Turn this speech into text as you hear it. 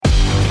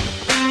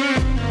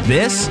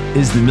This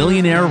is the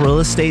Millionaire Real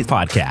Estate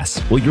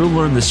Podcast, where you'll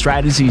learn the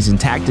strategies and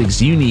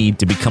tactics you need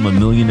to become a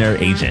millionaire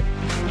agent.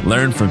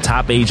 Learn from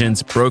top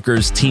agents,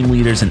 brokers, team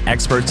leaders, and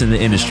experts in the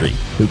industry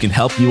who can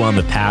help you on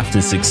the path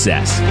to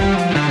success.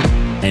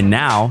 And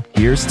now,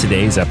 here's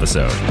today's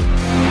episode.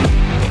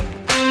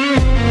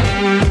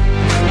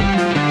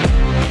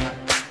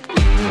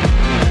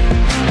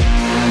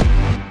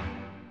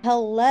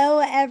 Hello,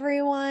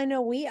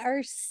 everyone. We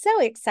are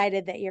so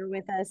excited that you're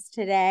with us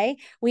today.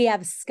 We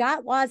have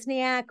Scott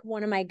Wozniak,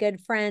 one of my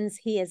good friends.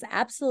 He is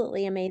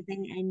absolutely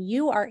amazing, and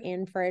you are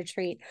in for a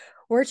treat.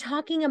 We're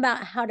talking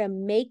about how to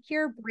make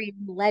your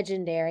brand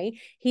legendary.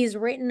 He's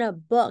written a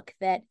book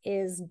that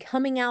is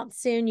coming out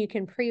soon. You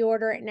can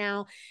pre-order it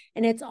now,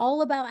 and it's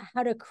all about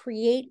how to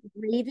create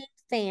raving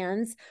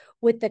fans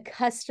with the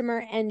customer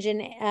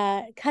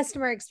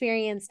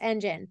experience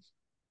engine.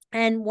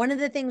 And one of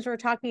the things we're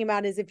talking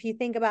about is if you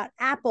think about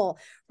Apple,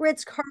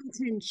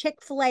 Ritz-Carlton,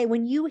 Chick-fil-A,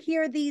 when you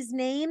hear these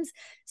names,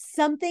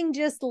 something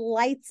just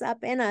lights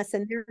up in us.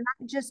 And they're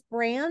not just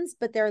brands,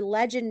 but they're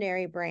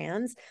legendary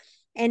brands.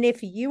 And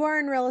if you are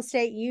in real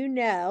estate, you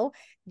know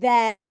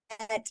that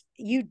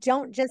you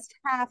don't just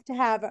have to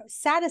have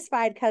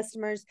satisfied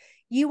customers.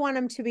 You want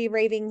them to be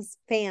raving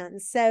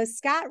fans. So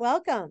Scott,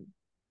 welcome.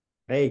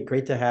 Hey,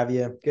 great to have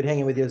you. Good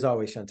hanging with you as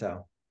always,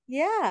 Chantel.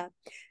 Yeah.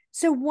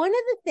 So one of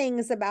the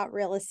things about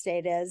real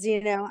estate is,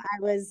 I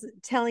was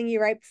telling you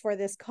right before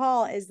this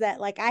call is that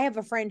I have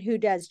a friend who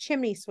does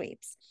chimney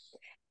sweeps,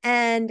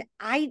 and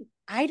I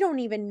don't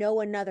even know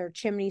another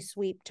chimney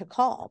sweep to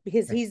call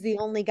because he's the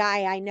only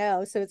guy I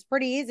know. So it's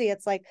pretty easy.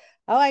 It's like,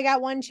 oh, I got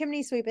one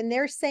chimney sweep. And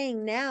they're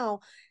saying now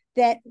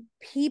that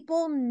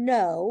people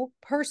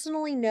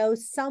personally know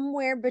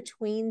somewhere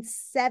between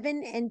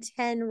 7 and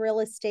 10 real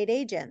estate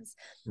agents.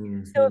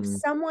 Mm-hmm. So if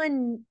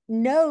someone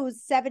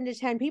knows 7 to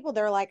 10 people,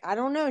 they're like, I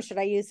don't know, should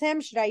I use him?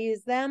 Should I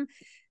use them?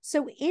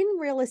 So in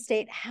real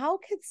estate, how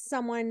could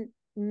someone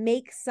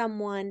make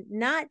someone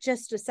not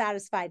just a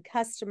satisfied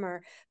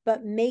customer,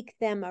 but make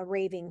them a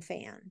raving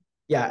fan?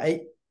 Yeah.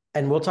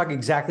 And we'll talk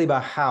exactly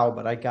about how,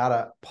 but I got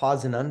to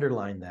pause and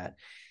underline that.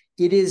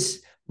 It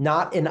is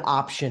not an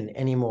option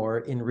anymore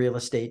in real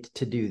estate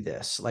to do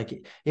this.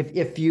 Like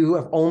if you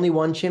have only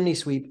one chimney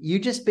sweep, you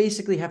just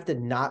basically have to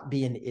not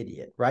be an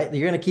idiot, right?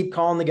 You're going to keep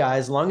calling the guy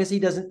as long as he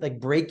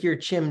doesn't break your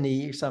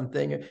chimney or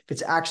something. If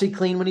it's actually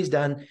clean when he's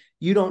done,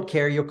 you don't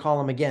care. You'll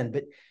call him again.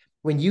 But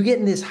when you get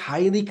in this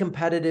highly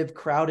competitive,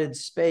 crowded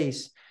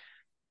space,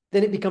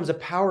 then it becomes a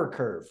power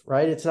curve,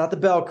 right? It's not the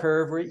bell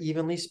curve where it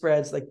evenly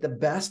spreads. Like the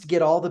best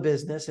get all the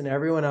business and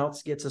everyone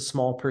else gets a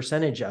small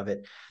percentage of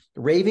it.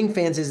 Raving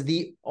fans is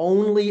the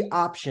only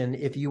option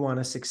if you want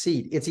to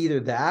succeed. It's either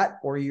that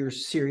or you're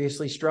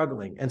seriously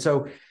struggling. And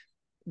so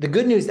the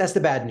good news, that's the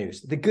bad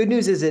news. The good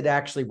news is it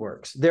actually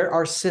works. There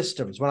are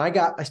systems.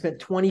 I spent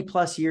 20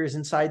 plus years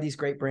inside these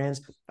great brands.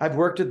 I've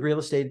worked with real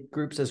estate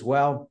groups as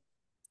well.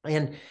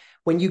 And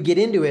when you get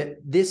into it,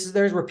 there's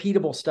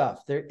repeatable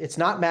stuff. It's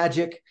not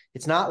magic.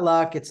 It's not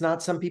luck. It's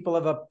not some people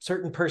have a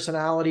certain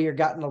personality or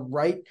gotten the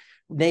right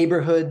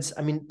neighborhoods.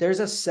 I mean,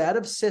 there's a set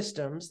of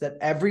systems that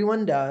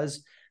everyone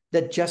does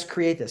that just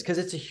create this because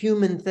it's a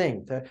human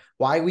thing.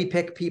 Why we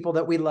pick people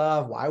that we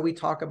love, why we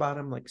talk about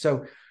them.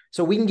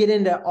 So we can get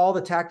into all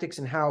the tactics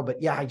and how,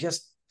 but yeah, I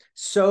just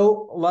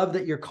so love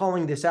that you're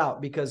calling this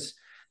out because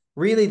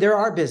really there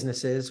are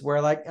businesses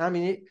where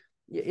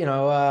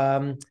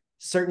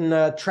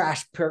certain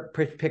trash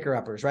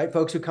picker-uppers, right?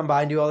 Folks who come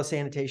by and do all the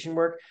sanitation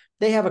work,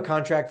 they have a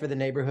contract for the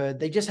neighborhood.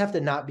 They just have to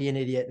not be an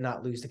idiot and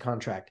not lose the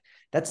contract.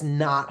 That's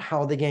not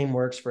how the game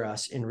works for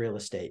us in real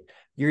estate.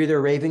 You're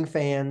either raving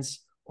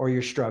fans or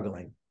you're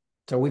struggling.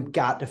 So we've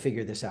got to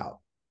figure this out.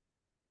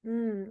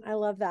 I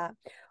love that.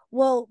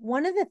 Well,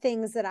 one of the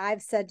things that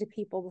I've said to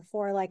people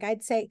before,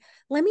 I'd say,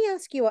 let me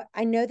ask you,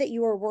 I know that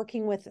you were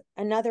working with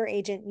another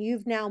agent.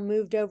 You've now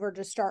moved over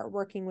to start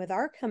working with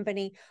our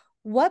company.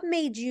 What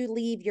made you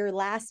leave your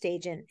last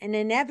agent? And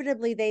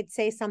inevitably they'd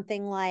say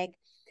something like,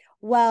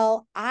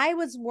 well, I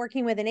was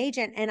working with an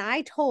agent and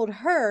I told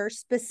her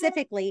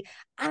specifically,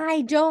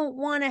 I don't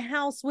want a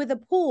house with a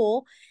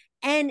pool.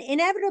 And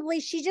inevitably,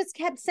 she just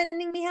kept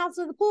sending me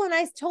houses with a pool. And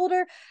I told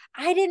her,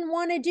 I didn't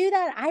want to do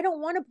that. I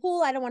don't want a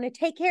pool. I don't want to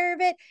take care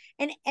of it.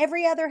 And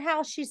every other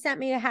house she sent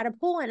me had a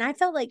pool. And I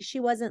felt like she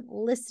wasn't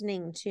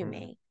listening to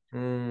me.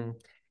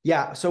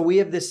 Yeah. So we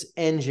have this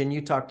engine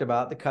you talked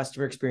about, the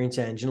customer experience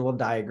engine, a little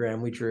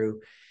diagram we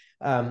drew.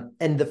 And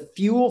the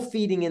fuel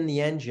feeding in the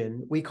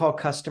engine, we call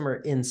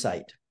customer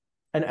insight.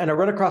 And I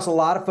run across a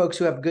lot of folks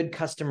who have good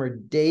customer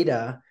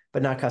data,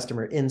 but not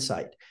customer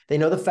insight. They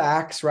know the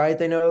facts, right?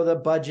 They know the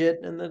budget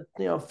and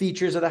the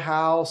features of the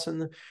house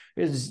and the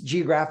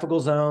geographical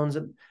zones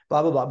and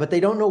blah, blah, blah. But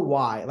they don't know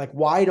why. Like,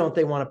 why don't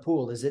they want a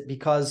pool? Is it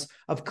because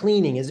of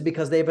cleaning? Is it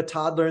because they have a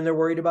toddler and they're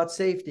worried about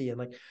safety?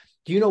 And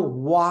do you know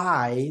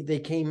why they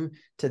came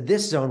to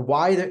this zone?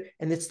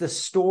 And it's the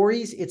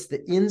stories, it's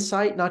the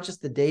insight, not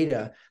just the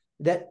data,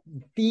 that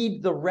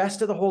feed the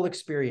rest of the whole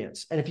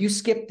experience. And if you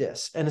skip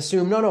this and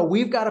assume, no,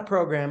 we've got a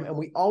program and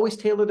we always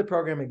tailor the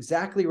program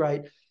exactly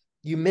right,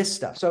 you miss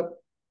stuff. So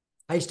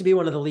I used to be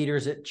one of the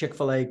leaders at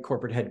Chick-fil-A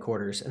corporate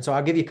headquarters. And so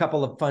I'll give you a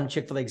couple of fun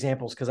Chick-fil-A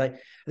examples because I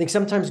think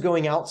sometimes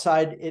going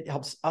outside, it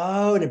helps.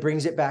 Oh, and it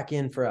brings it back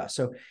in for us.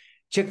 So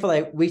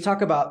Chick-fil-A, we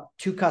talk about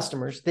two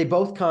customers. They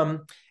both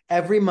come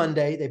every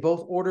Monday. They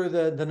both order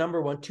the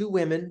number one, two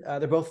women.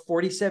 They're both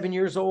 47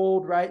 years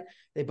old, right?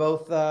 They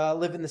both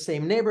live in the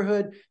same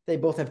neighborhood. They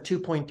both have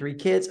 2.3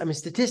 kids. I mean,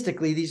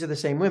 statistically, these are the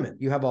same women.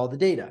 You have all the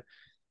data.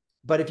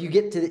 But if you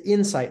get to the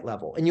insight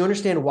level and you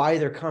understand why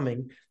they're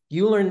coming,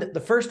 you learn that the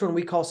first one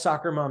we call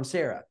Soccer Mom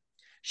Sarah.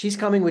 She's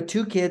coming with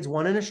two kids,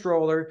 one in a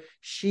stroller.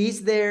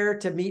 She's there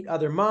to meet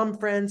other mom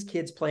friends.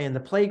 Kids play in the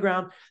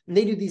playground. And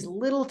they do these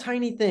little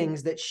tiny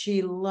things that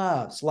she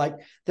loves. Like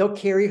they'll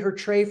carry her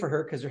tray for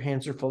her because her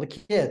hands are full of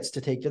kids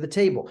to take to the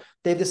table.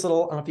 They have this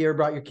little, I don't know if you ever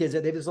brought your kids, they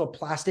have this little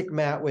plastic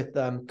mat with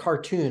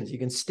cartoons. You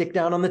can stick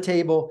down on the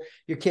table.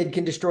 Your kid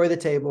can destroy the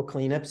table.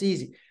 Cleanup's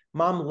easy.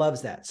 Mom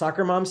loves that.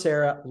 Soccer Mom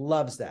Sarah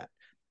loves that.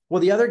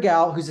 Well, the other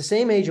gal who's the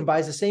same age and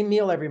buys the same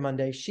meal every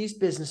Monday, she's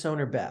business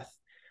owner Beth.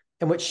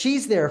 And what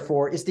she's there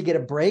for is to get a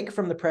break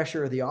from the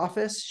pressure of the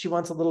office. She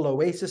wants a little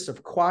oasis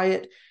of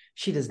quiet.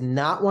 She does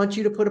not want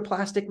you to put a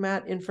plastic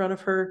mat in front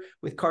of her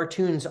with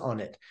cartoons on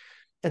it.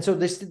 And so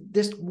this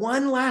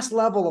one last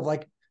level of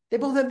like, they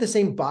both have the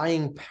same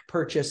buying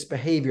purchase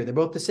behavior. They're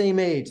both the same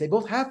age. They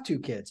both have two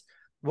kids.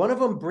 One of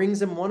them brings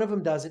them, one of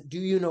them doesn't. Do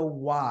you know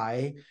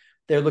why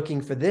they're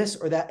looking for this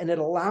or that? And it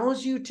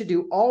allows you to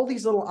do all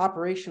these little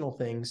operational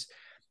things.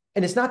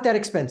 And it's not that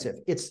expensive.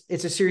 It's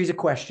a series of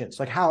questions.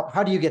 Like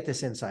how do you get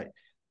this insight?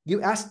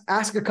 You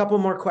ask a couple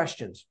more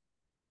questions.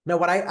 Now,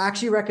 what I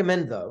actually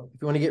recommend though,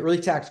 if you want to get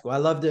really tactical, I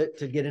love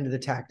to get into the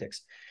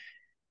tactics.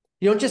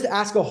 You don't just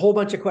ask a whole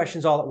bunch of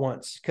questions all at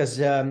once. Because,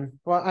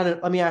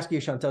 let me ask you,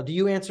 Chantel, do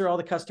you answer all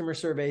the customer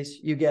surveys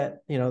you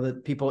get? You know,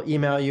 that people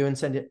email you and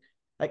send it.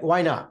 Like,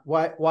 why not?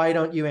 Why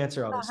don't you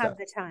answer all this stuff?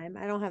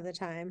 I don't have the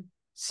time.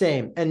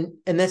 Same. And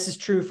this is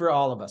true for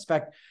all of us. In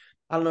fact,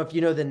 I don't know if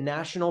you know the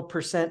national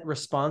percent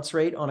response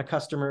rate on a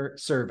customer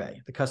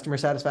survey, the customer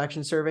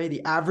satisfaction survey.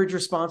 The average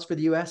response for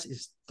the US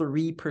is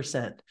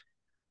 3%.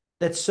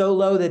 That's so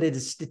low that it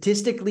is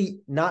statistically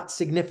not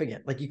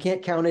significant. Like you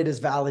can't count it as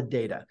valid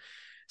data.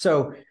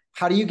 So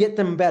how do you get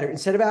them better?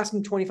 Instead of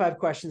asking 25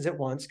 questions at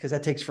once, because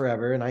that takes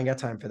forever and I ain't got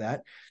time for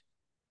that,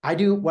 I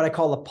do what I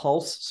call a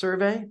pulse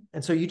survey.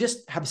 And so you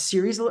just have a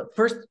series of,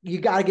 first, you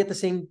got to get the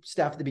same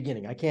stuff at the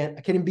beginning. I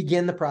can't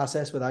begin the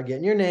process without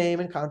getting your name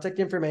and contact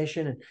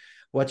information and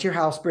what's your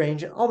house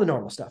range and all the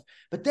normal stuff.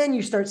 But then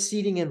you start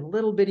seeding in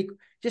little bitty,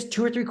 just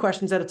 2 or 3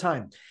 questions at a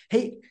time.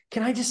 Hey,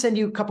 can I just send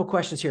you a couple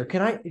questions here?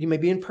 You may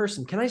be in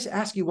person. Can I just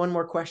ask you one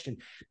more question?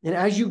 And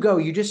as you go,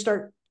 you just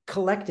start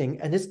collecting,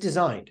 and it's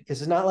designed.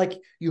 This is not like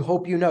you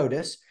hope you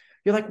notice.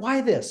 You're like,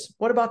 why this?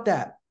 What about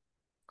that?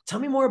 Tell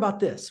me more about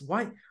this.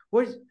 Why?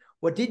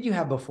 What did you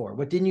have before?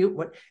 What didn't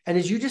you? And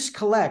as you just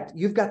collect,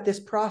 you've got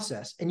this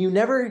process, and you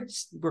never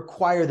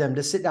require them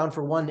to sit down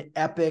for one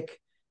epic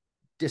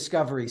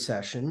discovery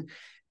session,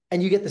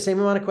 and you get the same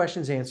amount of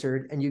questions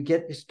answered, and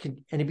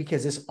it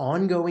becomes this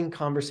ongoing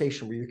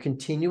conversation where you're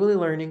continually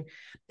learning.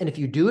 And if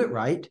you do it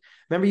right,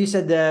 remember you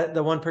said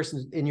the one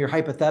person in your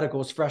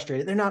hypothetical is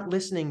frustrated. They're not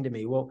listening to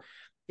me. Well,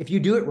 if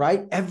you do it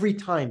right, every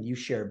time you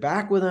share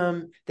back with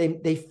them,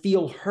 they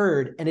feel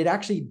heard, and it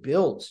actually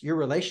builds. Your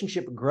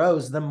relationship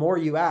grows the more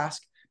you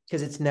ask,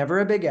 because it's never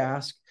a big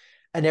ask.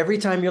 And every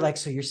time you're like,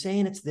 so you're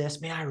saying it's this,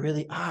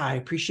 man, I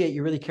appreciate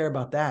you really care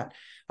about that.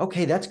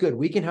 Okay, that's good.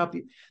 We can help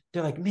you.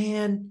 They're like,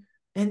 man,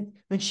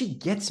 she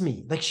gets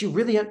me. Like she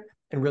really, and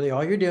really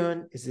all you're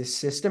doing is this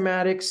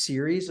systematic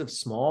series of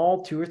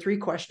small 2 or 3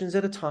 questions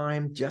at a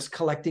time, just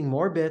collecting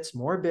more bits.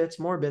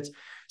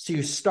 So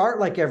you start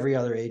like every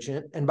other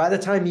agent. And by the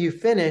time you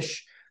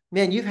finish,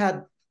 man, you've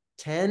had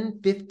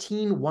 10,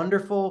 15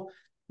 wonderful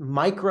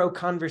micro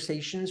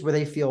conversations where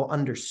they feel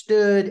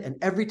understood. And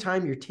every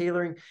time you're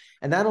tailoring,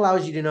 and that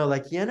allows you to know,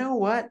 like, you know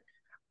what?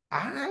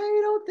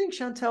 I don't think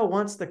Chantel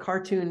wants the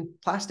cartoon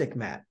plastic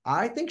mat.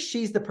 I think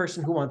she's the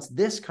person who wants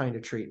this kind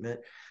of treatment.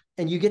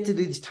 And you get to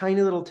do these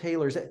tiny little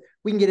tailors.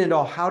 We can get into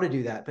all how to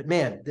do that. But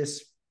man,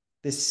 this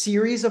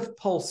series of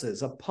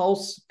pulses, a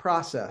pulse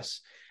process,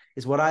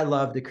 is what I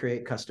love to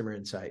create customer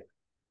insight.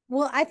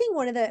 Well, I think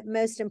one of the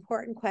most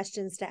important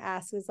questions to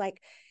ask is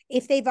like,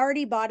 if they've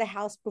already bought a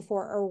house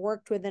before or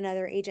worked with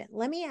another agent,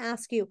 let me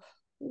ask you,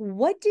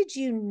 what did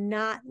you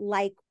not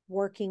like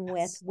working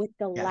with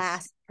the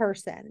last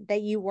person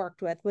that you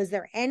worked with? Was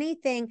there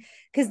anything?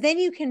 Because then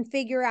you can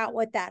figure out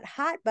what that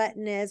hot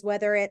button is,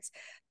 whether it's,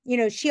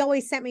 she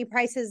always sent me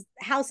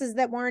houses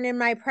that weren't in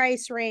my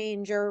price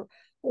range, or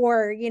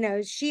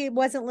she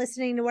wasn't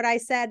listening to what I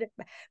said.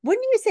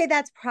 Wouldn't you say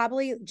that's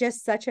probably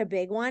just such a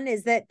big one,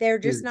 is that they're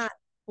just Huge. not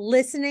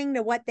listening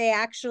to what they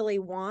actually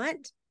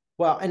want?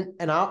 Well,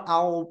 and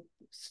I'll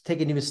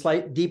take an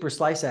even deeper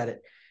slice at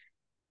it.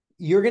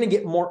 You're going to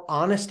get more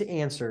honest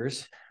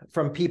answers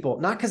from people,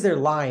 not because they're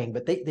lying,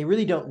 but they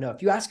really don't know.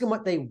 If you ask them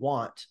what they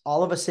want,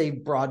 all of us say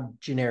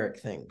broad, generic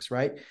things,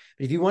 right?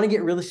 But if you want to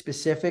get really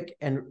specific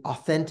and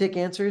authentic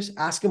answers,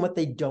 ask them what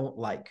they don't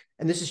like.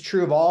 And this is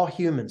true of all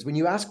humans. When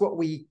you ask what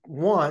we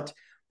want,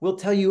 we'll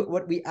tell you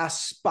what we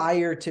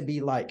aspire to be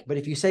like. But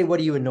if you say, what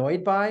are you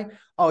annoyed by?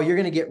 Oh, you're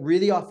going to get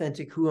really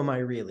authentic. Who am I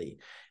really?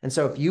 And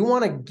so if you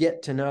want to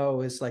get to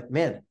know, is like,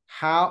 man,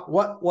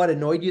 what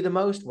annoyed you the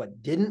most?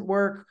 What didn't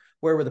work?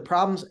 Where were the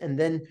problems? And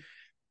then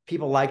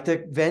people like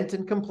to vent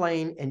and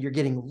complain, and you're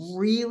getting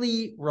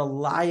really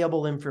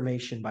reliable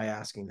information by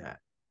asking that.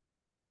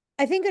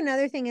 I think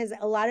another thing is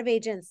a lot of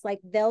agents, like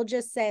they'll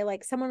just say,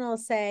 like someone will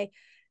say,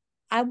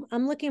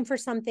 I'm looking for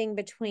something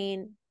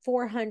between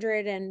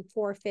 400 and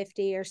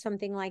 450 or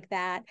something like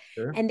that.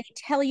 Sure. And they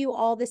tell you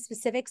all the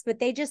specifics, but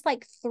they just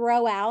like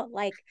throw out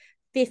like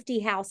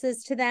 50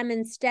 houses to them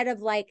instead of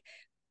like,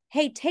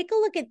 hey, take a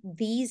look at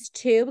these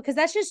two, because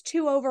that's just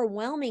too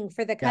overwhelming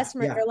for the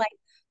customer. Yeah. They're like,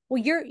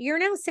 well, you're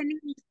now sending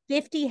me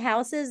 50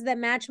 houses that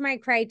match my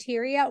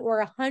criteria, or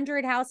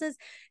 100 houses.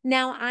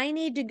 Now I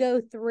need to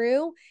go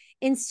through,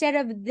 instead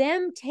of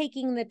them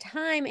taking the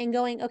time and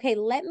going, okay,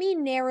 let me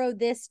narrow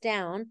this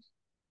down.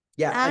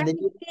 Yeah. I And then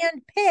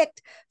handpicked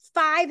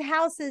 5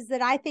 houses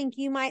that I think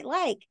you might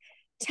like.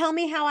 Tell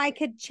me how I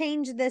could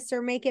change this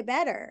or make it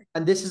better.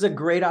 And this is a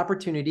great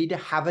opportunity to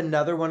have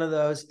another one of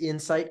those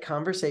insight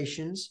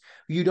conversations.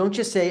 You don't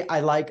just say,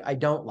 I like, I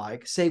don't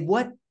like. Say,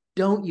 what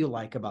don't you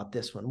like about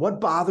this one? What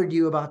bothered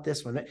you about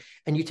this one?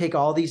 And you take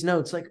all these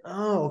notes like,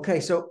 oh, okay,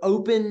 so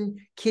open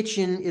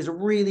kitchen is a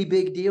really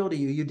big deal to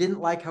you. You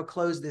didn't like how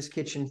closed this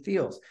kitchen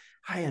feels.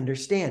 I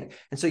understand.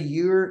 And so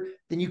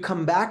then you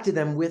come back to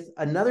them with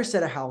another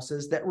set of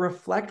houses that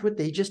reflect what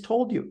they just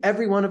told you.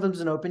 Every one of them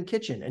is an open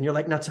kitchen. And you're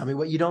like, now tell me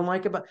what you don't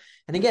like about.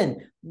 And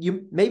again,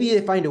 maybe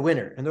they find a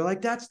winner and they're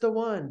like, that's the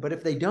one. But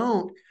if they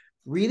don't,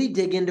 really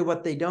dig into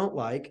what they don't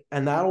like,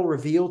 and that'll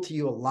reveal to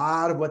you a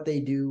lot of what they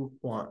do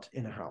want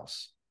in a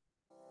house.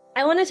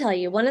 I want to tell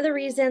you, one of the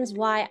reasons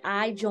why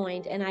I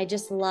joined and I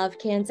just love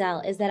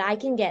Canzel is that I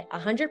can get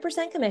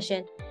 100%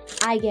 commission,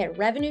 I get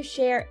revenue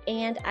share,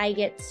 and I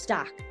get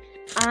stock.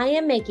 I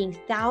am making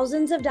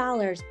thousands of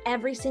dollars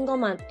every single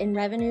month in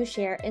revenue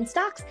share and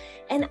stocks.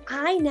 And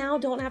I now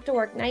don't have to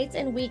work nights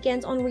and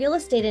weekends on real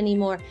estate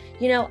anymore.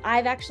 You know,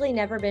 I've actually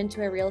never been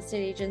to a real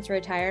estate agent's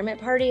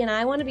retirement party, and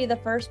I want to be the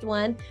first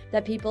one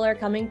that people are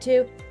coming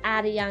to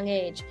at a young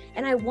age.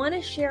 And I want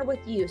to share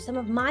with you some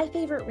of my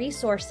favorite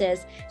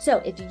resources. So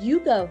if you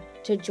go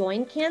to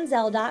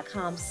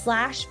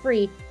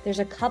joincanzel.com/free, there's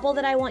a couple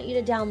that I want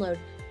you to download.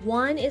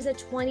 One is a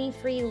 20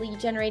 free lead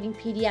generating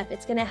PDF.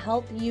 It's going to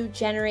help you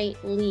generate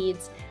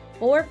leads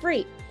for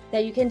free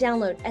that you can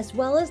download, as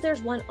well as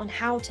there's one on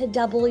how to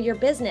double your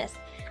business.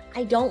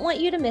 I don't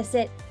want you to miss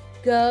it.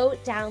 Go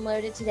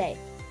download it today.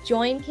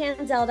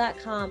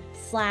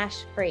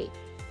 Joincanzel.com/free.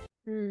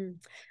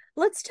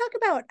 Let's talk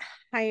about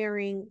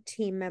hiring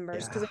team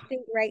members, because I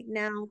think right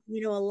now,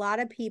 you know, a lot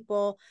of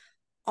people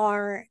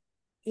are,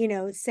 you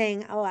know,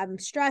 saying, oh, I'm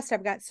stressed.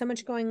 I've got so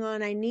much going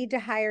on. I need to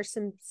hire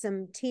some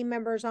team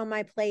members on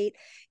my plate.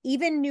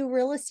 Even new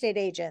real estate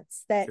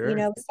agents that, you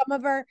know, some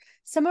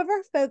of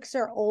our folks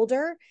are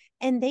older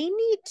and they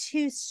need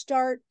to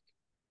start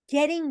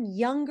getting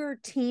younger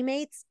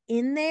teammates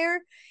in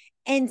there.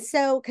 And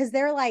so, because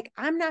they're like,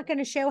 I'm not going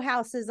to show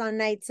houses on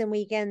nights and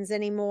weekends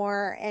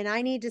anymore. And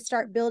I need to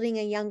start building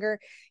a younger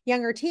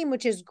team,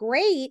 which is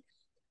great,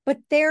 but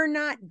they're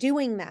not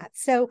doing that.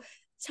 So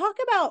talk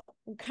about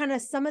kind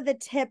of some of the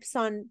tips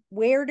on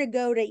where to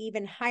go to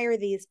even hire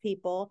these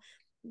people,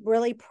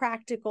 really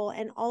practical,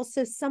 and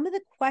also some of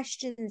the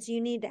questions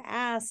you need to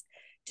ask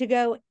to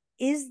go,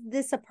 is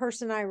this a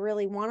person I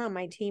really want on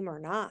my team or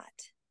not?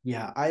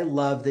 Yeah, I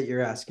love that you're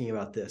asking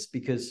about this,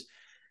 because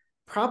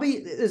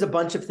probably there's a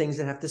bunch of things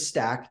that have to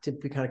stack to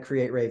kind of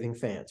create raving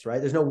fans, right?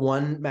 There's no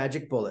one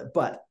magic bullet,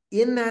 but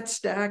in that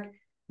stack,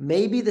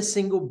 maybe the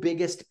single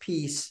biggest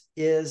piece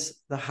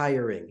is the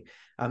hiring.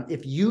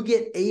 If you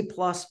get A+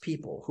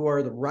 people who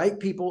are the right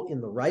people in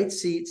the right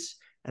seats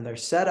and they're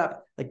set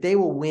up, like they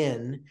will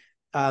win.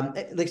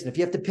 Listen, if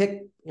you have to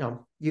pick, you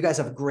know, you guys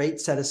have a great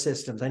set of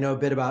systems. I know a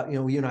bit about, you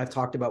know, you and I've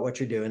talked about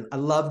what you're doing. I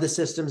love the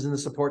systems and the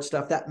support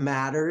stuff. That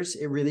matters.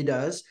 It really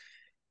does.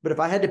 But if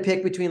I had to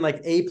pick between like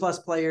A+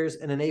 players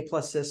and an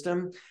A+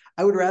 system,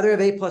 I would rather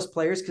have A+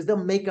 players because they'll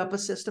make up a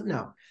system.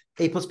 Now,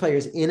 A+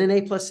 players in an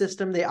A+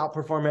 system, they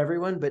outperform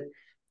everyone, but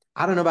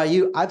I don't know about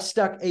you. I've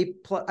stuck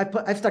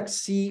I've stuck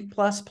C+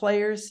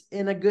 players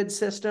in a good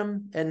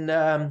system. And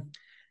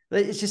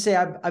let's just say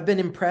I've been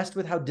impressed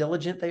with how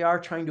diligent they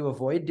are trying to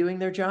avoid doing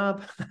their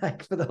job.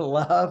 Like, for the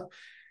love,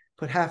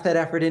 put half that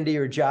effort into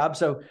your job.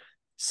 So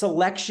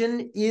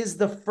selection is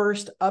the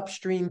first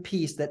upstream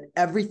piece that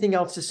everything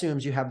else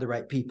assumes you have the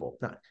right people.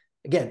 Now,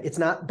 again, it's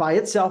not by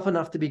itself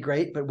enough to be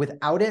great, but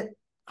without it,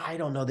 I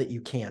don't know that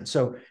you can.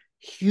 So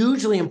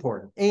hugely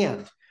important,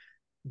 and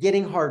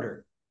getting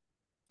harder.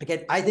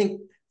 Again, I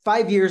think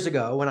 5 years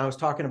ago when I was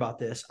talking about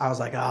this, I was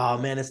like, oh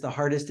man, it's the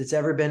hardest it's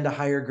ever been to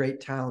hire great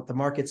talent. The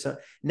market's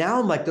now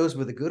I'm like, those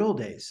were the good old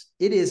days.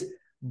 It is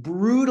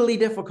brutally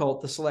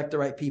difficult to select the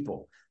right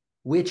people,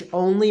 which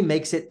only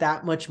makes it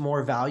that much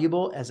more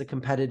valuable as a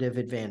competitive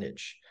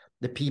advantage.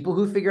 The people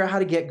who figure out how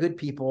to get good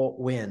people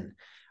win.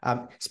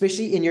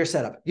 especially in your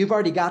setup. You've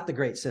already got the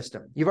great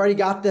system. You've already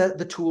got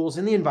the tools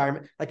in the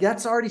environment. Like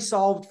that's already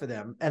solved for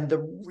them. And the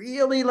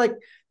really like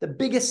the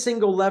biggest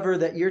single lever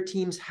that your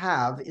teams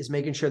have is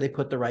making sure they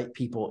put the right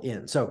people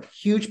in. So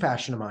huge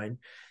passion of mine.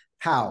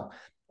 How?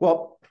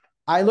 Well,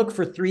 I look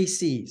for 3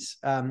 C's,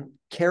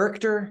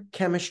 character,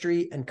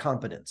 chemistry, and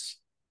competence.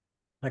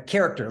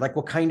 Character, like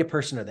what kind of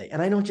person are they?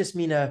 And I don't just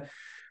mean a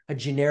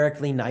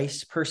generically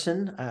nice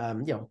person,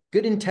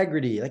 good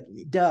integrity, like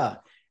duh.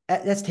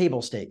 That's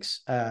table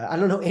stakes. I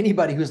don't know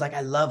anybody who's like,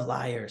 I love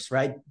liars,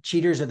 right?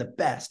 Cheaters are the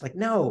best. Like,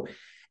 no,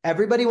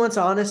 everybody wants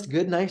honest,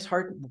 good, nice,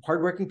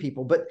 hardworking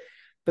people. But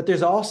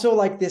there's also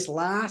like this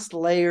last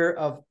layer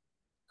of,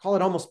 call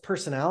it almost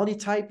personality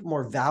type,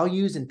 more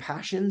values and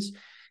passions.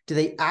 Do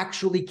they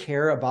actually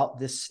care about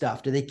this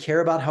stuff? Do they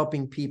care about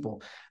helping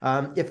people?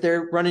 If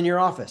they're running your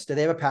office, do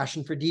they have a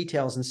passion for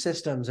details and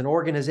systems and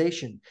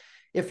organization?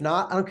 If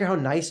not, I don't care how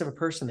nice of a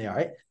person they are.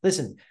 Right?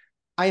 Listen,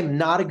 I am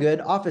not a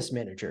good office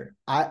manager.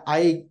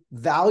 I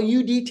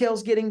value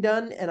details getting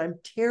done, and I'm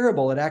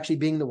terrible at actually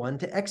being the one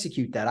to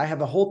execute that. I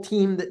have a whole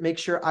team that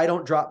makes sure I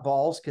don't drop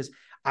balls because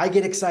I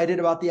get excited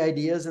about the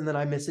ideas and then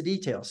I miss a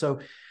detail. So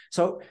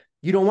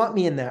you don't want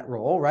me in that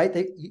role,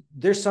 right?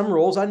 There's some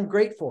roles I'm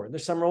great for, and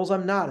there's some roles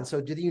I'm not. And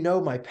so do you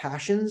know my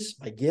passions,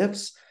 my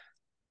gifts,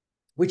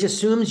 which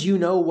assumes you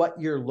know what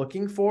you're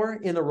looking for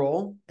in the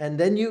role. And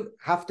then you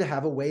have to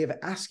have a way of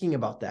asking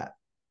about that.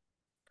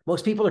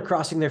 Most people are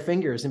crossing their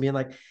fingers and being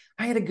like,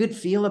 I had a good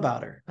feel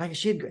about her. Like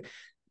she had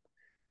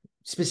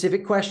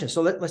specific questions.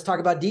 So let's talk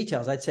about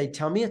details. I'd say,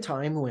 tell me a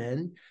time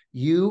when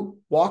you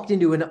walked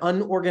into an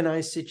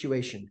unorganized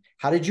situation.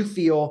 How did you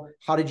feel?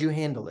 How did you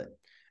handle it?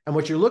 And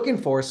what you're looking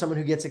for is someone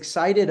who gets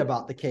excited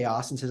about the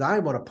chaos and says, I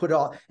want to put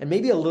all, and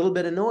maybe a little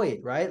bit annoyed,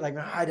 right? Like,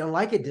 I don't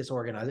like it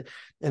disorganized.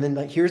 And then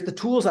like, here's the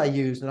tools I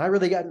used and I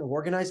really got to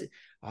organize it.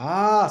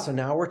 So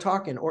now we're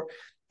talking.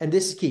 And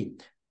this is key.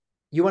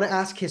 You want to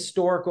ask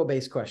historical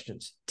based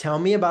questions. Tell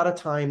me about a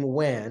time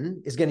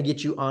when is going to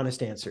get you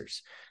honest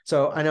answers.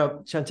 So I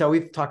know, Chantel,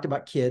 we've talked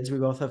about kids. We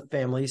both have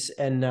families.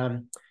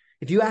 And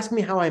if you ask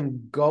me how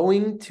I'm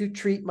going to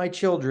treat my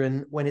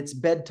children when it's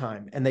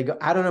bedtime and they go,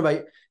 I don't know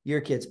about your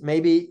kids.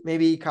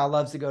 Maybe Kyle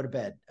loves to go to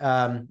bed.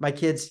 My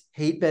kids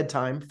hate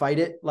bedtime, fight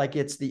it like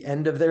it's the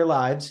end of their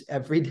lives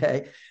every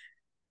day.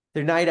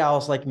 They're night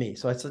owls like me.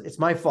 So it's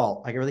my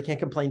fault. I really can't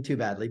complain too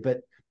badly, but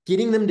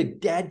getting them to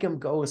dadgum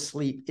go to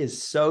sleep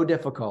is so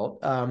difficult.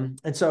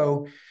 And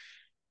so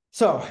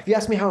if you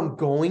ask me how I'm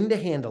going to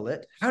handle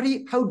it, how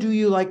do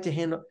you like to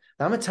handle?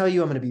 I'm going to tell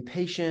you, I'm going to be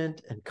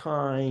patient and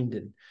kind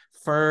and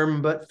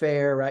firm, but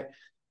fair, right?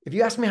 If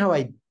you ask me how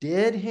I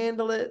did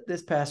handle it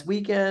this past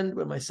weekend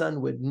when my son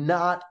would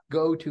not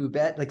go to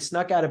bed, like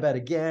snuck out of bed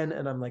again.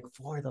 And I'm like,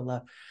 for the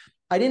love,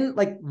 I didn't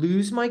like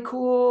lose my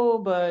cool,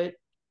 but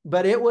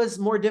it was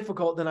more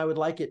difficult than I would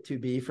like it to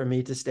be for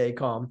me to stay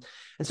calm.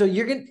 And so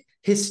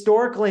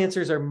historical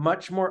answers are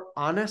much more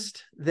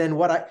honest than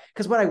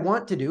because what I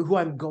want to do, who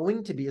I'm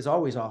going to be is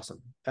always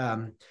awesome.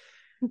 And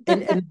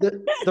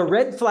the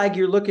red flag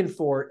you're looking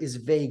for is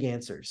vague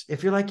answers.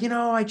 If you're like,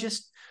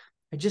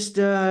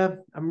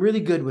 I'm really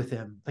good with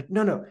him. Like,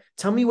 no,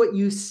 tell me what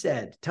you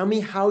said. Tell me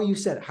how you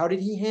said it. How did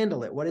he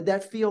handle it? What did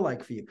that feel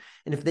like for you?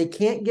 And if they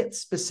can't get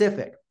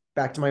specific,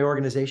 back to my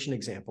organization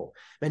example,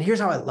 man, here's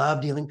how I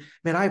love dealing.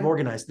 Man, I've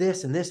organized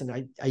this and this,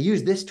 and I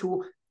use this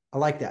tool. I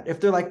like that. If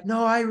they're like,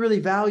 no, I really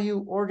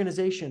value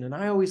organization and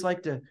I always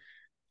like to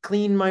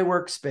clean my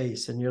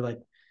workspace. And you're like,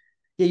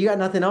 yeah, you got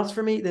nothing else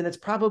for me, then it's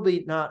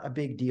probably not a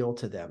big deal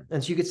to them.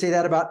 And so you could say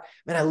that about,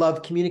 man, I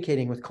love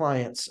communicating with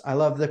clients. I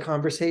love the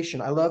conversation.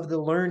 I love the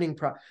learning.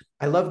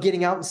 I love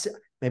getting out and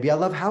maybe I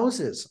love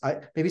houses.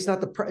 Maybe it's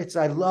not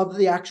I love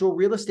the actual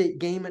real estate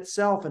game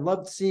itself and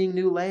love seeing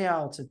new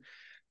layouts. And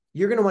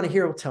you're going to want to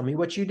hear, well, tell me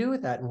what you do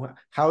with that. And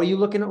how are you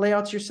looking at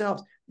layouts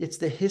yourselves? It's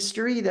the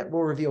history that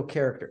will reveal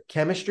character.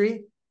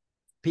 Chemistry,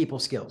 people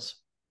skills.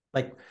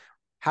 Like,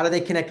 how do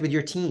they connect with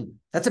your team?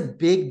 That's a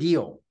big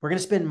deal. We're going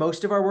to spend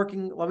most of our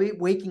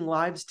waking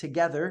lives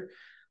together.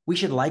 We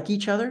should like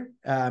each other.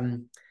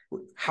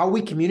 How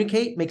we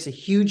communicate makes a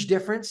huge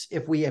difference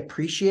if we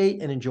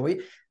appreciate and enjoy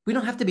it. We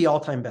don't have to be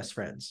all-time best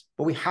friends,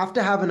 but we have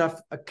to have enough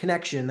a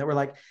connection that we're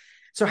like,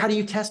 so how do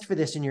you test for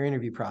this in your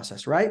interview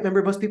process, right?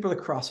 Remember, most people are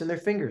crossing their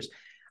fingers.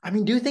 I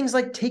mean, do things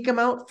like take them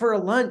out for a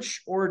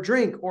lunch or a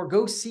drink or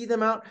go see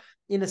them out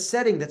in a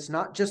setting that's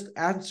not just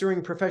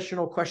answering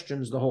professional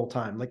questions the whole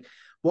time. Like,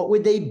 what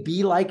would they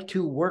be like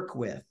to work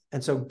with?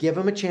 And so give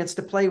them a chance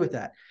to play with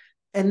that.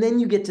 And then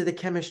you get to the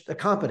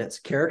competence,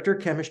 character,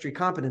 chemistry,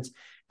 competence.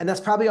 And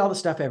that's probably all the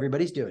stuff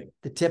everybody's doing.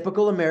 The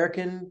typical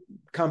American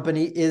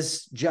company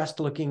is just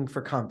looking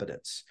for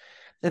competence.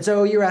 And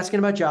so you're asking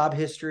about job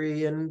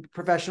history and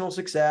professional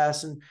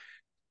success. And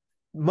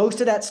most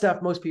of that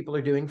stuff, most people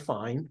are doing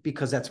fine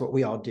because that's what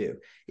we all do.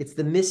 It's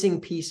the missing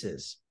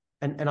pieces.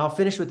 And I'll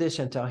finish with this,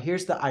 Chantel.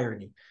 Here's the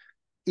irony.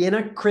 In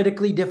a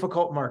critically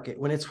difficult market,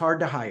 when it's hard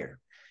to hire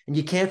and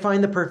you can't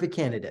find the perfect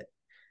candidate,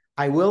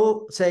 I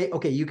will say,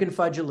 okay, you can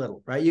fudge a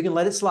little, right? You can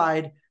let it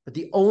slide, but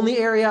the only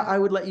area I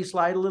would let you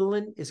slide a little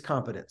in is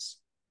competence.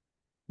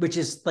 which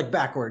is like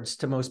backwards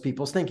to most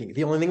people's thinking.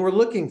 The only thing we're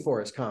looking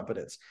for is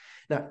competence.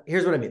 Now,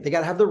 here's what I mean. They got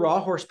to have the raw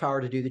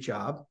horsepower to do the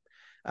job.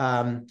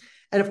 And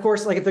of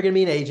course, like if they're going to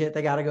be an agent,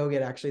 they got to go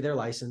get actually their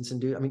license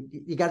and do, I mean,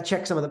 you got to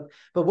check some of them.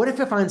 But what if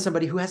I find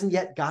somebody who hasn't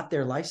yet got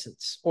their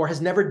license or has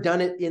never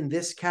done it in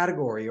this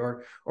category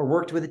or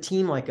worked with a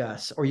team like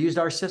us or used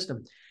our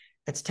system?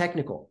 It's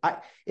technical.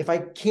 If I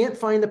can't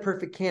find the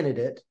perfect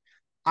candidate,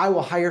 I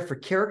will hire for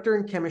character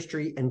and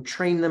chemistry and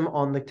train them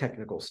on the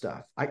technical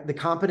stuff. The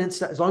competence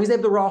stuff, as long as they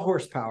have the raw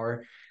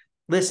horsepower.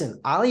 Listen,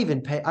 I'll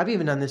even pay. I've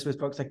even done this with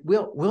folks like,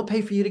 we'll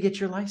pay for you to get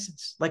your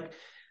license. Like,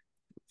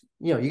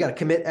 you know, you got to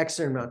commit X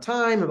amount of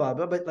time, blah,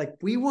 blah, but like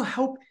we will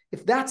help.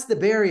 If that's the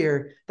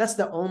barrier, that's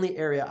the only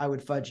area I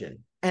would fudge in.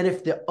 And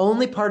if the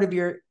only part of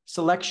your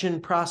selection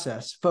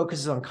process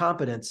focuses on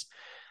competence,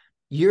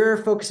 you're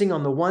focusing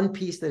on the one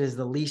piece that is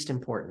the least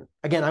important.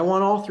 Again, I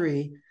want all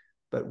three,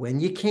 but when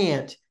you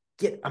can't,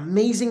 get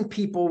amazing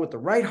people with the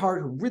right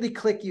heart who really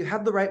click, you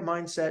have the right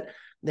mindset,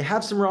 they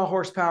have some raw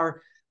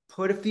horsepower,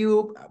 put a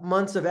few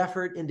months of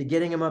effort into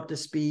getting them up to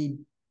speed,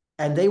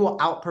 and they will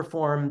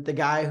outperform the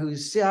guy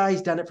who's,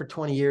 he's done it for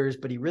 20 years,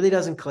 but he really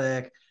doesn't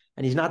click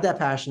and he's not that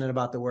passionate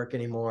about the work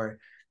anymore.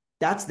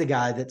 That's the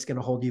guy that's going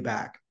to hold you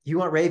back. You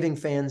want raving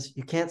fans.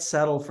 You can't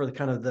settle for the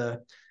kind of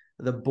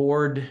the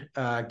bored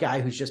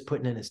guy who's just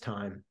putting in his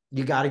time.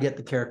 You got to get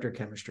the character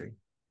chemistry.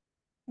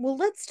 Well,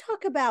 let's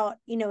talk about,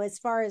 you know, as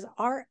far as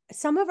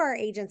some of our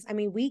agents, I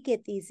mean, we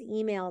get these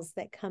emails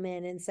that come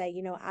in and say,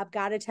 you know, I've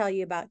got to tell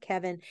you about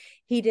Kevin.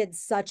 He did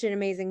such an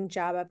amazing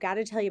job. I've got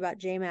to tell you about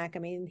JMac. I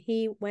mean,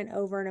 he went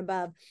over and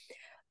above.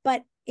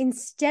 But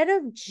instead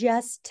of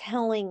just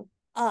telling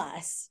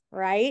us,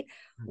 right,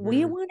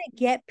 we want to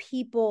get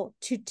people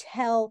to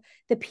tell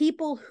the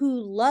people who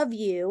love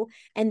you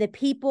and the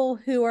people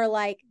who are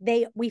like,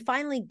 we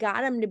finally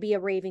got them to be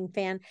a raving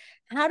fan.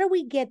 How do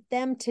we get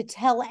them to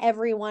tell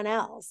everyone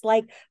else?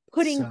 Like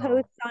putting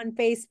posts on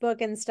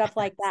Facebook and stuff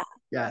like that.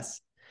 Yes.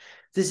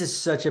 This is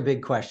such a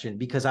big question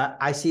because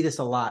I see this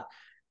a lot.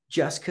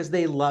 Just because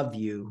they love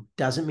you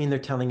doesn't mean they're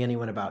telling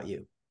anyone about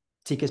you.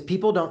 See, because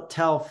people don't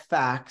tell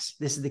facts.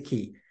 This is the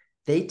key.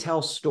 They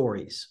tell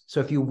stories.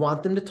 So if you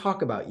want them to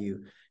talk about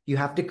you, you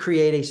have to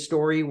create a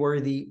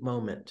story-worthy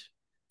moment.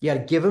 You got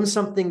to give them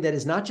something that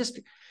is not just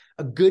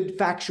a good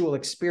factual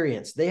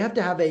experience. They have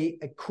to have a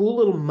cool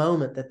little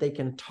moment that they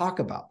can talk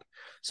about.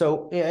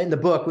 So in the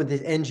book with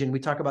this engine, we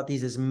talk about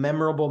these as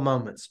memorable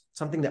moments,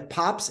 something that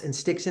pops and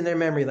sticks in their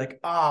memory,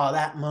 like, oh,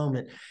 that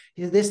moment,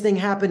 this thing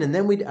happened. And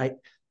then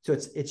so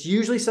it's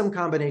usually some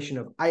combination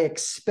of, I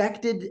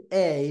expected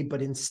A,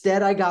 but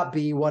instead I got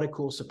B. What a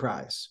cool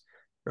surprise.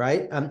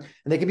 Right. And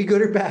they can be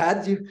good or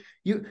bad.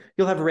 You'll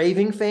have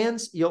raving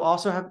fans. You'll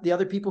also have the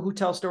other people who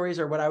tell stories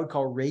are what I would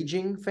call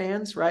raging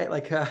fans, right?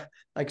 Like I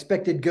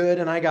expected good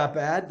and I got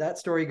bad. That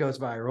story goes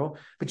viral.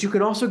 But you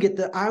can also get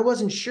I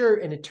wasn't sure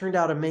and it turned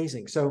out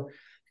amazing. So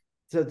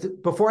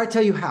before I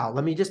tell you how,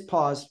 let me just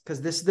pause because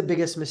this is the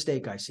biggest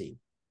mistake I see.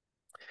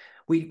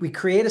 We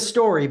create a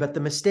story, but the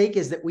mistake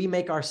is that we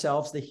make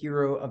ourselves the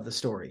hero of the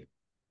story,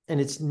 and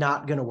it's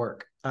not going to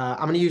work. I'm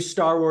going to use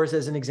Star Wars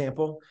as an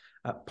example.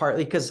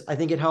 Partly because I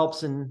think it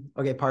helps, and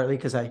partly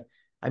because I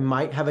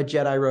might have a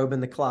Jedi robe in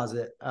the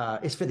closet.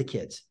 It's for the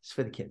kids. It's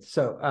for the kids.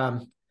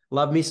 So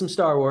love me some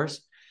Star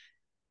Wars.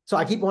 So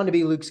I keep wanting to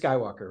be Luke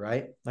Skywalker,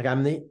 right? Like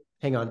I'm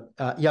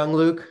young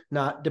Luke,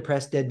 not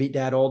depressed deadbeat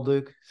dad, old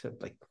Luke. So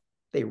like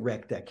they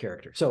wrecked that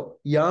character. So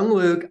young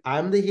Luke,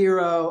 I'm the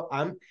hero.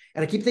 And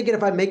I keep thinking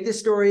if I make this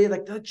story,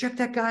 like, oh, check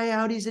that guy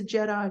out, he's a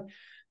Jedi.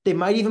 They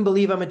might even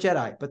believe I'm a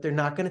Jedi, but they're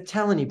not going to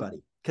tell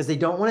anybody because they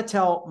don't want to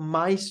tell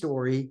my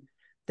story.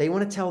 They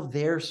want to tell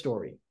their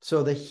story.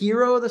 So the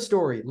hero of the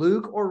story,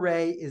 Luke or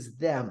Rey, is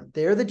them.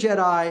 They're the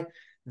Jedi.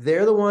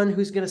 They're the one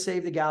who's going to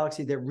save the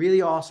galaxy. They're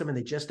really awesome and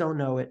they just don't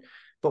know it.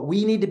 But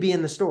we need to be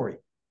in the story.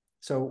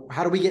 So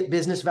how do we get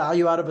business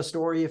value out of a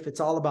story if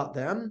it's all about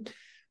them?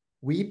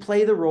 We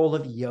play the role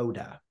of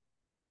Yoda.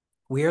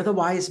 We're the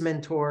wise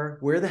mentor.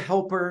 We're the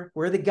helper.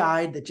 We're the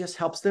guide that just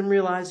helps them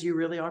realize you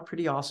really are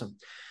pretty awesome.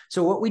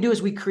 So what we do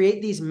is we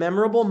create these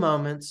memorable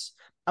moments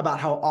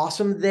about how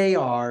awesome they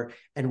are,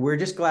 and we're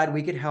just glad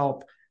we could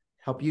help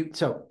you.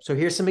 So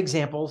here's some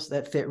examples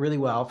that fit really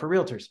well for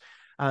realtors.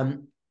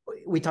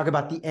 We talk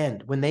about the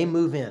end when they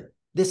move in.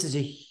 This is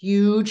a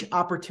huge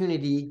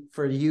opportunity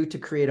for you to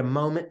create a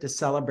moment to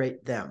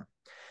celebrate them.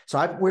 So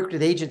I've worked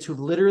with agents who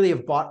literally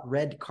have bought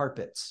red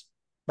carpets.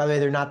 By the way,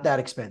 they're not that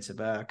expensive,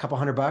 a couple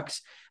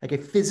 $100, like a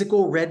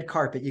physical red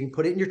carpet. You can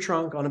put it in your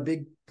trunk on a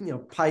big,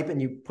 pipe,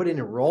 and you put it in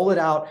and roll it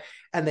out,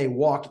 and they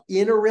walk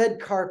in a red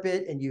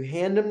carpet, and you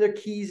hand them their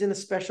keys in a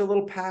special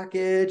little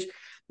package,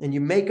 and you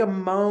make a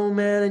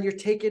moment, and you're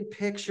taking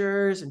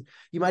pictures, and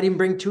you might even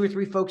bring 2 or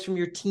 3 folks from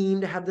your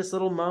team to have this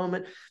little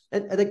moment.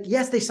 And like,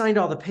 yes, they signed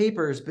all the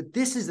papers, but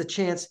this is the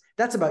chance.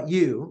 That's about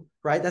you,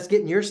 right? That's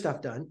getting your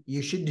stuff done.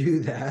 You should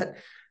do that.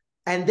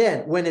 And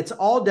then when it's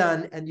all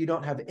done and you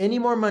don't have any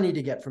more money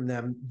to get from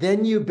them,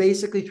 then you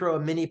basically throw a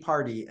mini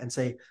party and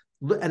say,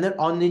 and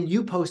then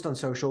you post on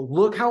social,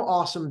 look how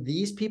awesome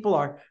these people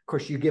are. Of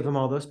course, you give them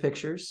all those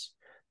pictures.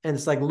 And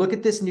it's like, look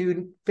at this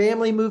new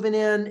family moving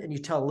in, and you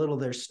tell a little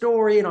of their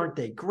story, and aren't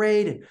they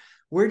great? And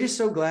we're just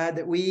so glad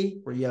that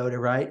we're Yoda,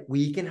 right?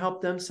 We can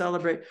help them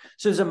celebrate.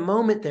 So there's a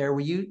moment there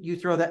where you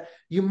throw that.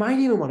 You might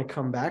even want to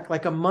come back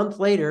like a month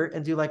later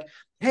and do like,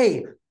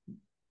 hey,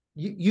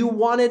 you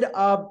wanted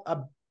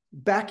a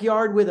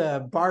backyard with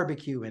a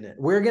barbecue in it.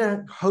 We're going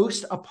to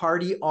host a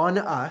party on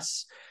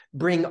us.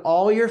 Bring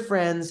all your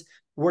friends.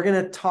 We're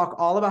going to talk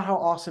all about how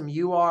awesome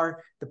you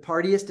are. The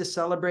party is to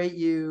celebrate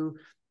you.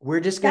 We're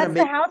just going to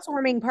make the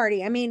housewarming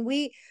party. I mean,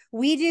 we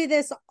do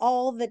this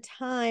all the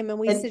time, and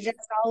we suggest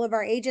all of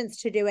our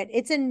agents to do it.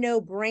 It's a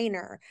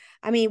no-brainer.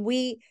 I mean,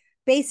 we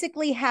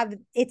basically have,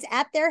 it's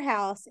at their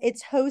house.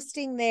 It's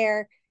hosting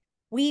there.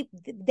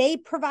 They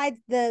provide,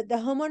 the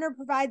homeowner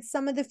provides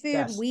some of the food.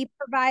 Yes. We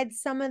provide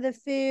some of the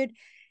food.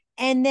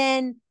 And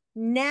then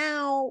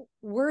now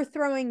we're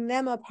throwing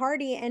them a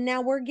party, and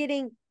now we're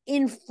getting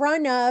in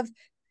front of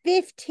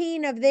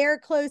 15 of their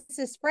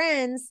closest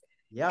friends.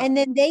 Yeah. And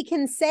then they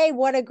can say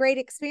what a great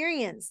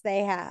experience they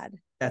had.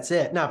 That's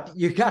it. Now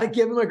you got to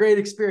give them a great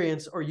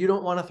experience, or you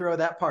don't want to throw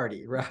that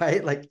party,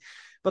 right? Like,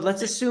 but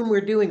let's assume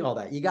we're doing all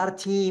that. You got a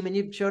team and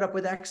you showed up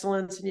with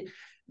excellence and you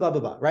blah, blah,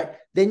 blah, right?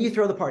 Then you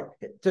throw the party.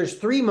 There's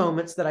 3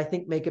 moments that I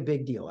think make a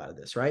big deal out of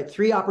this, right?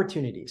 3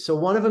 opportunities. So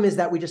one of them is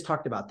that we just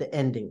talked about, the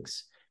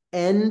endings.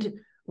 End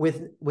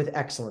with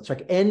excellence,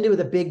 like end with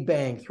a big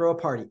bang, throw a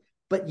party.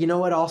 But you know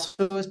what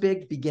also is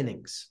big?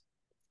 Beginnings.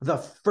 The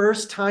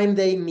first time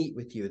they meet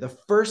with you, the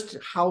first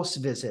house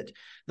visit,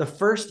 the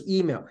first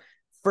email.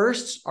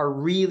 Firsts are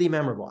really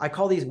memorable. I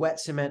call these wet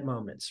cement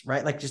moments,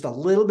 right? Like just a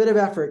little bit of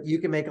effort, you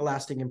can make a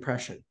lasting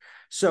impression.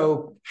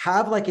 So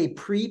have like a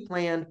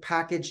pre-planned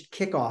packaged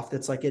kickoff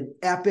that's like an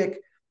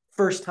epic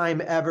first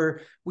time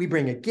ever. We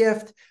bring a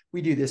gift.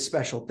 We do this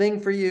special thing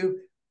for you.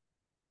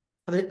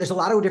 There's a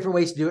lot of different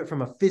ways to do it,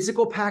 from a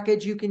physical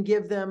package you can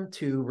give them,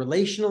 to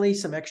relationally,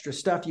 some extra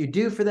stuff you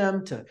do for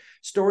them, to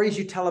stories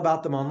you tell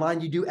about them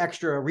online. You do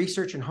extra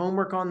research and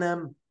homework on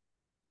them,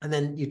 and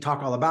then you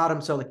talk all about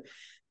them. So like,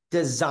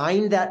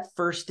 design that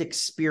first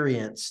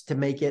experience to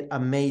make it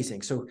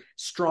amazing. So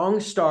strong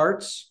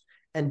starts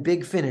and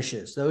big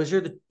finishes. Those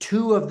are the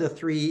 2 of the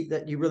 3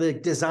 that you really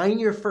design.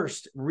 Your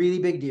first really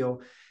big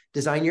deal.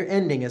 Design your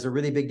ending as a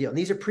really big deal. And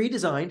these are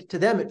pre-designed. To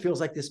them, it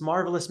feels like this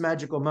marvelous,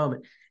 magical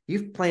moment.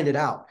 You've planned it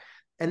out.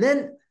 And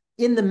then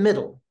in the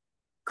middle,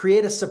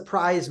 create a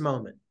surprise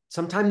moment.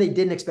 Sometime they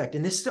didn't expect.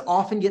 And this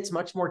often gets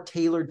much more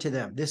tailored to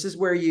them. This is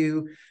where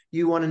you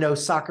want to know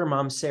soccer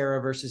mom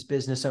Sarah versus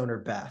business owner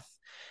Beth.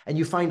 And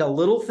you find a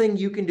little thing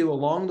you can do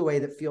along the way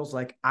that feels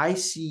like, I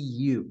see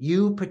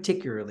you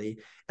particularly,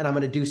 and I'm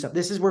going to do something.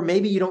 This is where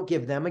maybe you don't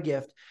give them a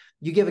gift.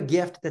 You give a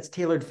gift that's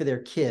tailored for their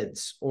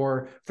kids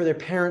or for their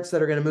parents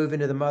that are going to move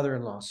into the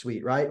mother-in-law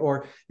suite, right?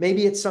 Or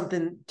maybe it's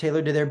something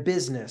tailored to their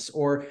business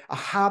or a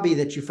hobby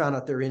that you found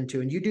out they're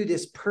into. And you do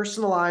this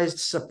personalized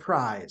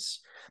surprise,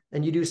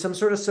 and you do some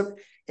sort of,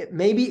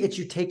 maybe it's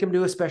you take them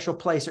to a special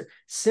place, or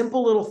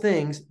simple little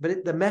things,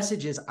 but the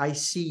message is, I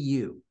see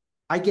you.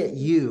 I get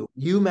you.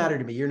 You matter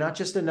to me. You're not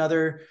just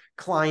another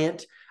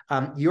client.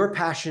 Your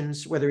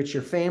passions, whether it's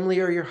your family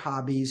or your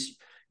hobbies,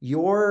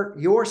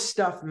 your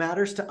stuff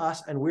matters to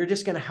us, and we're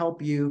just going to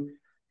help you.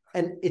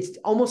 And it's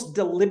almost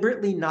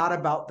deliberately not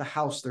about the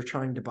house they're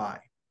trying to buy.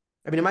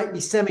 I mean, it might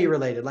be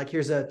semi-related, like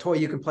here's a toy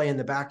you can play in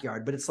the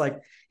backyard, but it's like,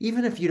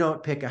 even if you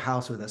don't pick a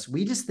house with us,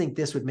 we just think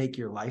this would make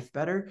your life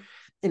better.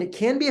 And it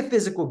can be a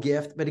physical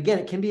gift, but again,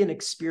 it can be an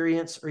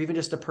experience or even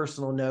just a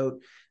personal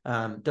note. There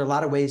are a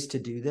lot of ways to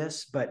do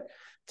this, but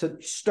to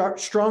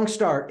strong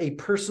start, a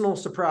personal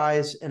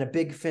surprise and a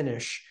big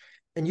finish.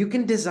 And you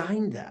can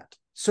design that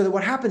so that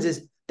what happens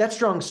is that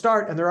strong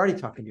start, and they're already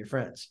talking to your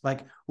friends.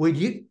 Like,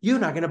 you're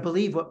not going to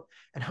believe what,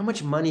 and how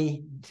much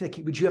money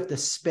would you have to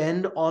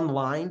spend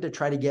online to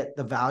try to get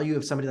the value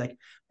of somebody like,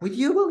 would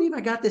you believe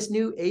I got this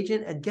new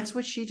agent? And guess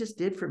what she just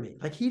did for me?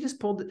 Like, he just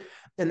pulled it.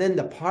 And then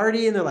the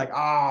party, and they're like,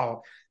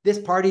 oh, this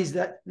party's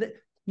that.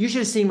 You should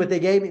have seen what they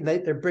gave me. They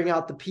bring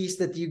out the piece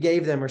that you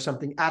gave them or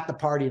something at the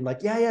party, and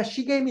like, yeah,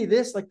 she gave me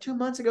this like 2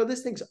 months ago.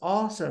 This thing's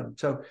awesome.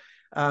 So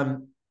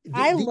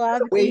I love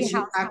the ways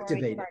you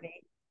activate it.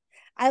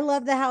 I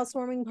love the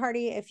housewarming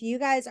party. If you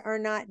guys are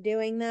not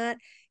doing that,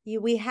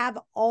 we have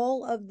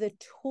all of the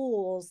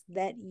tools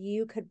that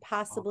you could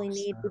possibly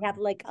need. We have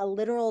like a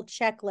literal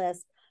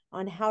checklist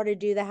on how to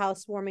do the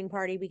housewarming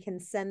party. We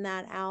can send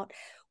that out.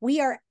 We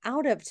are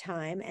out of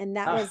time, and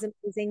that was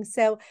amazing.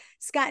 So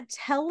Scott,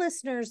 tell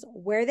listeners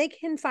where they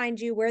can find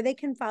you, where they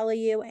can follow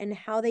you, and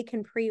how they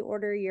can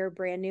pre-order your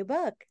brand new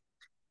book.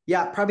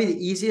 Yeah, probably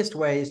the easiest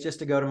way is just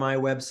to go to my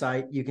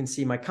website. You can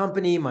see my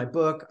company, my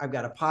book. I've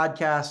got a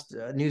podcast,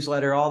 a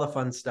newsletter, all the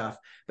fun stuff.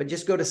 But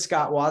just go to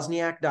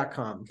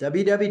scottwozniak.com,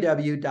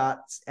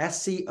 www.scottwozniak,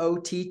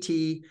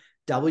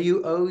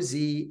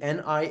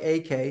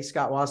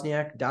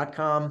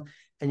 scottwozniak.com.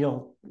 And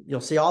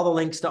you'll see all the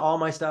links to all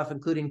my stuff,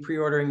 including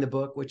pre-ordering the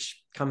book,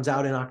 which comes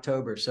out in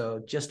October.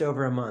 So just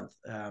over a month.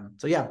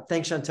 So yeah,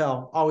 thanks,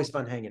 Chantel. Always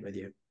fun hanging with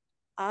you.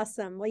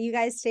 Awesome. Well, you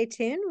guys stay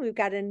tuned. We've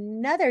got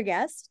another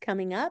guest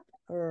coming up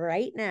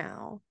right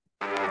now.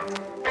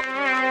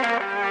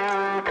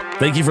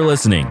 Thank you for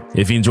listening.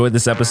 If you enjoyed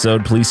this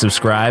episode, please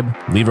subscribe,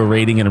 leave a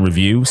rating and a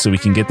review so we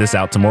can get this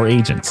out to more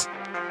agents.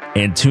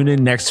 And tune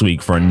in next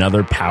week for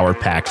another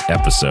power-packed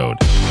episode.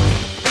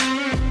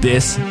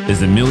 This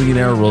is the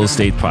Millionaire Real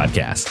Estate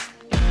Podcast.